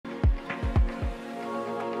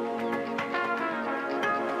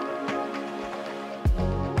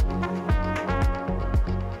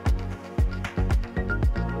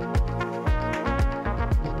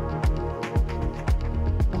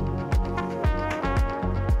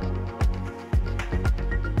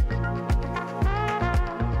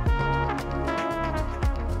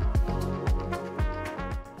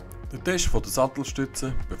Der Test der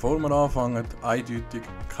Sattelstütze, bevor wir anfangen, eindeutig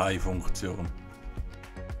keine Funktion.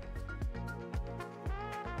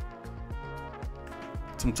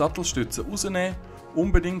 Zum Sattelstütze rausnehmen,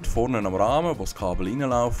 unbedingt vorne am Rahmen, wo das Kabel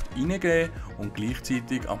reinläuft, reingeben und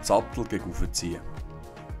gleichzeitig am Sattel gegenüber ziehen.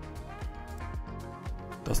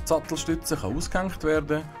 Dass die Sattelstütze ausgehängt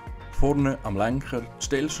werden kann, vorne am Lenker die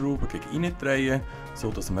Stellschraube gegen innen drehen,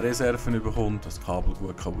 sodass man Reserven bekommt, dass das Kabel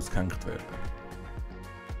gut ausgehängt werden kann.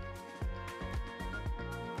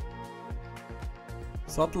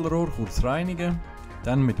 Sattelrohr kurz reinigen,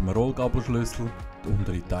 dann mit dem Rollgabelschlüssel den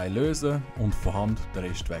unteren Teil lösen und von Hand den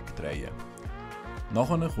Rest wegdrehen.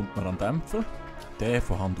 Nachher kommt man an den Dämpfer, den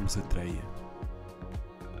von Hand aus drehen.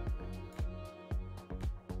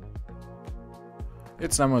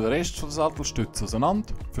 Jetzt nehmen wir den Rest der Sattelstütze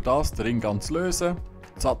auseinander, für das den Ring ganz lösen,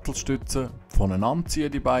 die Sattelstütze voneinander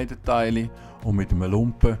ziehen, die beiden Teile, und mit einem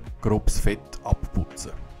Lumpen grobes Fett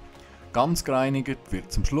abputzen. Ganz gereinigt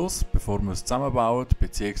wird zum Schluss, bevor wir es zusammenbauen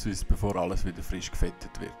bzw. bevor alles wieder frisch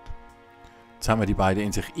gefettet wird. Jetzt haben wir die beiden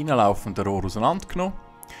in sich hineinlaufenden Rohre auseinandergenommen.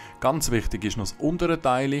 Ganz wichtig ist noch das untere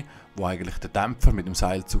Teil, wo eigentlich der Dämpfer mit dem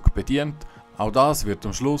Seilzug bedient. Auch das wird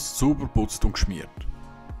am Schluss sauber geputzt und geschmiert.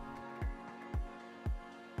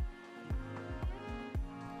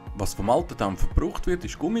 Was vom alten Dämpfer gebraucht wird,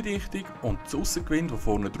 ist Gummidichtung, und das Aussengewind, das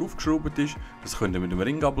vorne drauf geschraubt ist, das könnt ihr mit dem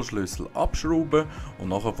Ringgabelschlüssel abschrauben und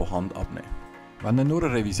nachher von Hand abnehmen. Wenn ihr nur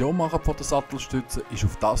eine Revision macht von der Sattelstütze, ist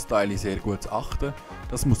auf das Teil sehr gut zu achten.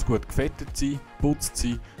 Das muss gut gefettet sein, geputzt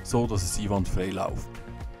sein, so dass es einwandfrei läuft.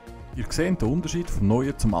 Ihr seht den Unterschied vom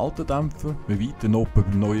neuen zum alten Dämpfer, wie weit der Noppen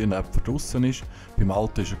beim neuen Dämpfer draussen ist. Beim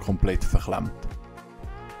alten ist er komplett verklemmt.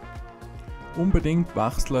 Unbedingt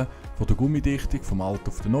wechseln von der Gummidichtung vom alten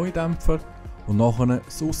auf den neuen Dämpfer und nachher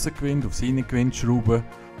das Aussengewind aufs Innengewind schrauben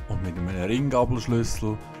und mit einem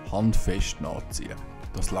Ringgabelschlüssel handfest nachziehen.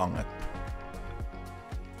 Das langt.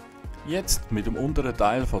 Jetzt mit dem unteren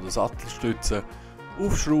Teil der Sattelstütze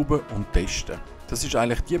aufschrauben und testen. Das ist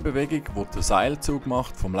eigentlich die Bewegung, die der Seilzug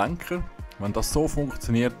macht vom Lenker. Wenn das so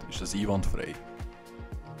funktioniert, ist das einwandfrei.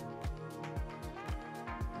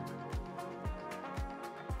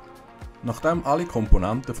 Nachdem alle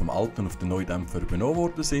Komponenten vom alten auf den neuen Dämpfer übernommen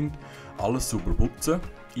worden sind, alles sauber putzen.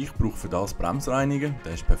 Ich brauche für das Bremsreiniger,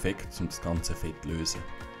 der ist perfekt, um das ganze Fett zu lösen.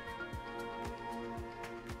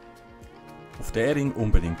 Auf den Ring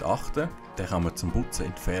unbedingt achten, den kann man zum Putzen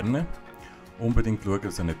entfernen. Unbedingt schauen,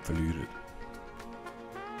 dass er nicht verliert.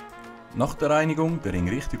 Nach der Reinigung den Ring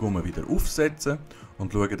richtig wieder aufsetzen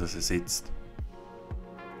und schauen, dass er sitzt.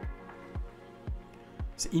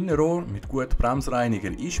 Das Innenrohr mit gutem Bremsreiniger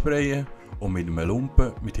einsprayen und mit einem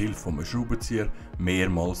Lumpen mit Hilfe eines Schraubenzieher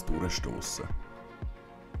mehrmals durchstoßen.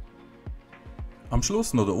 Am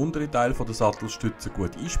Schluss noch den unteren Teil der Sattelstütze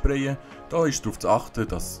gut einsprayen. Da ist darauf zu achten,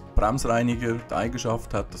 dass der Bremsreiniger die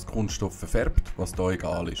Eigenschaft hat, dass Kunststoff verfärbt, was hier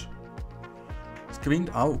egal ist. Das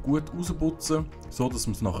Gewind auch gut rausputzen, so dass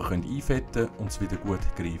wir es nachher einfetten und es wieder gut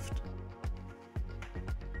greift.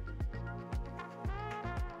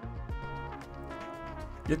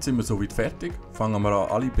 Jetzt sind wir soweit fertig, fangen wir an,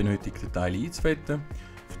 alle benötigten Teile einzufetten.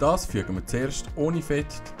 Für das fügen wir zuerst ohne Fett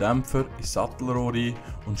den Dämpfer ins Sattelrohr ein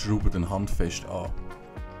und schrauben den handfest an.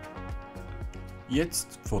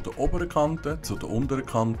 Jetzt von der oberen Kante zu der unteren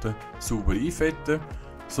Kante sauber einfetten,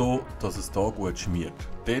 so dass es hier gut schmiert.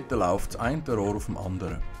 Dort läuft das eine Rohr auf dem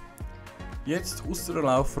anderen. Jetzt das äußere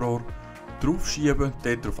Laufrohr drauf schieben,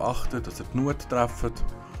 dort darauf achten, dass ihr die Nut trefft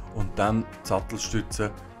und dann die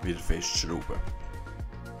Sattelstütze wieder festschrauben.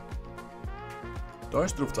 Da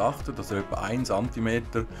ist darauf zu achten, dass ihr etwa 1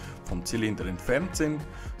 cm vom Zylinder entfernt sind,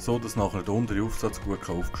 so dass nachher der untere Aufsatz gut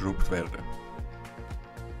aufgeschraubt werden kann.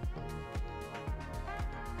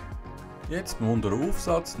 Jetzt beim unteren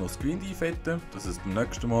Aufsatz noch das Gewinde einfetten, dass ihr es beim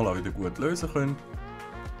nächsten Mal auch wieder gut lösen könnt.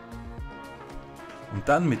 Und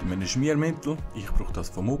dann mit einem Schmiermittel, ich brauche das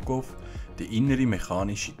von Muckhoff, den inneren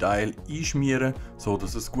mechanischen Teil einschmieren, so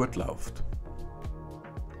dass es gut läuft.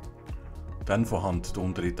 Dann von Hand den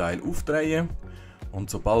unteren Teil aufdrehen. Und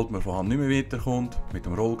sobald man von Hand nicht mehr weiterkommt, mit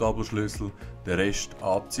dem Rollgabelschlüssel den Rest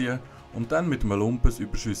anziehen und dann mit einem Lumpen das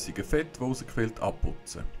überschüssige Fett, das rausgefällt,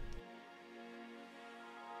 abputzen.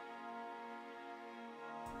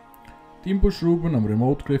 Die Imbusschrauben am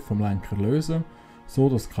Remote Griff vom Lenker lösen, so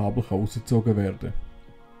dass das Kabel rausgezogen werden kann.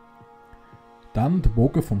 Dann den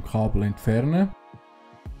Bogen vom Kabel entfernen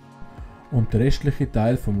und den restlichen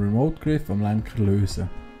Teil vom Remote Griff am Lenker lösen.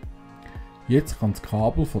 Jetzt kann das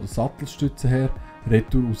Kabel von der Sattelstütze her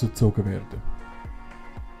retour rausgezogen werden.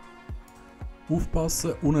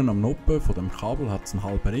 Aufpassen, unten am Noppen von dem Kabel hat es einen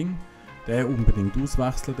halben Ring, den unbedingt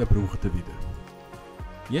auswechseln, den braucht ihr wieder.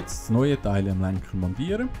 Jetzt das neue Teil am Lenker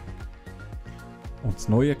montieren. und das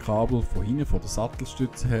neue Kabel von hinten von der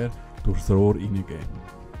Sattelstütze her durchs Rohr hineingeben.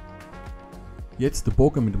 Jetzt den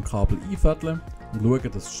Bogen mit dem Kabel einfädeln und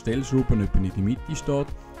schauen, dass die Stellschraube etwa in die Mitte steht,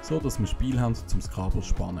 so dass wir Spiel haben, um das Kabel zu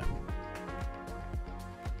spannen.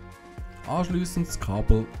 Anschliessend das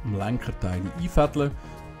Kabel am Lenkerteil einfädeln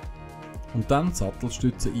und dann die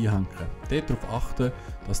Sattelstütze einhängen. Darauf achten,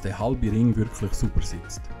 dass der halbe Ring wirklich super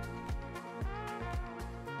sitzt.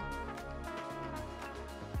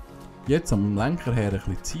 Jetzt am Lenker her ein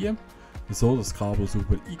bisschen ziehen, so dass das Kabel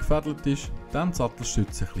sauber eingefädelt ist, dann die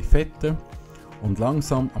Sattelstütze ein bisschen fetten und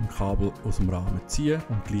langsam am Kabel aus dem Rahmen ziehen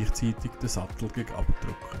und gleichzeitig den Sattel gegen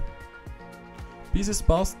abdrücken. Bis es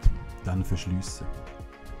passt, dann verschliessen.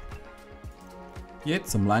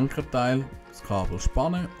 Jetzt am Lenkerteil das Kabel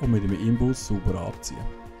spannen und mit dem Imbus sauber anziehen.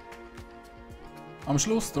 Am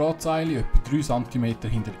Schluss die Drahtseile etwa 3 cm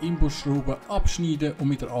hinter der Imbusschraube abschneiden und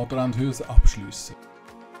mit der Aderendhülse abschliessen.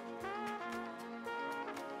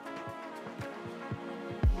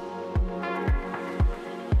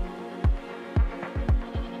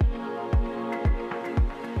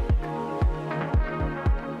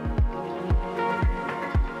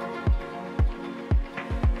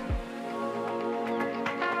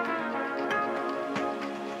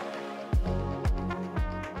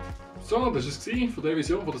 So, das war es von der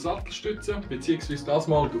Revision der Sattelstütze, beziehungsweise das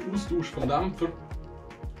mal der Austausch vom Dämpfer.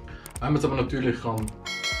 Wenn man es aber natürlich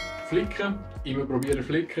flicken kann, immer probieren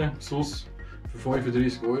flicken, sonst für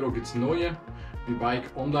 35 € gibt es einen neuen, bei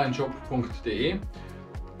Bike-Onlineshop.de.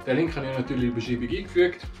 Den Link habe ich natürlich in der Beschreibung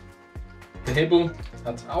eingefügt. Den Hebel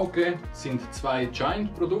hat es auch gegeben, es sind 2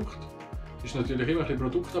 Giant-Produkte. Das ist natürlich immer ein bisschen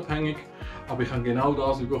produktabhängig, aber ich habe genau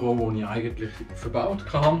das bekommen, was ich eigentlich verbaut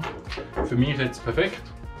hatte. Für mich jetzt perfekt.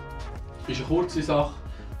 Ist eine kurze Sache.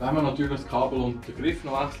 Wenn man natürlich das Kabel und den Griff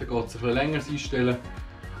noch wechselt, geht es ein bisschen länger einstellen,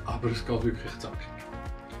 aber es geht wirklich zackig.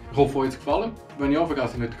 Ich hoffe, euch hat es gefallen. Wenn ja,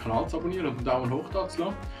 vergesst nicht den Kanal zu abonnieren und einen Daumen hoch da zu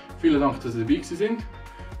lassen. Vielen Dank, dass ihr dabei sind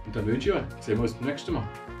und dann wünsche ich euch, sehen wir uns beim nächsten Mal.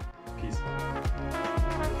 Peace.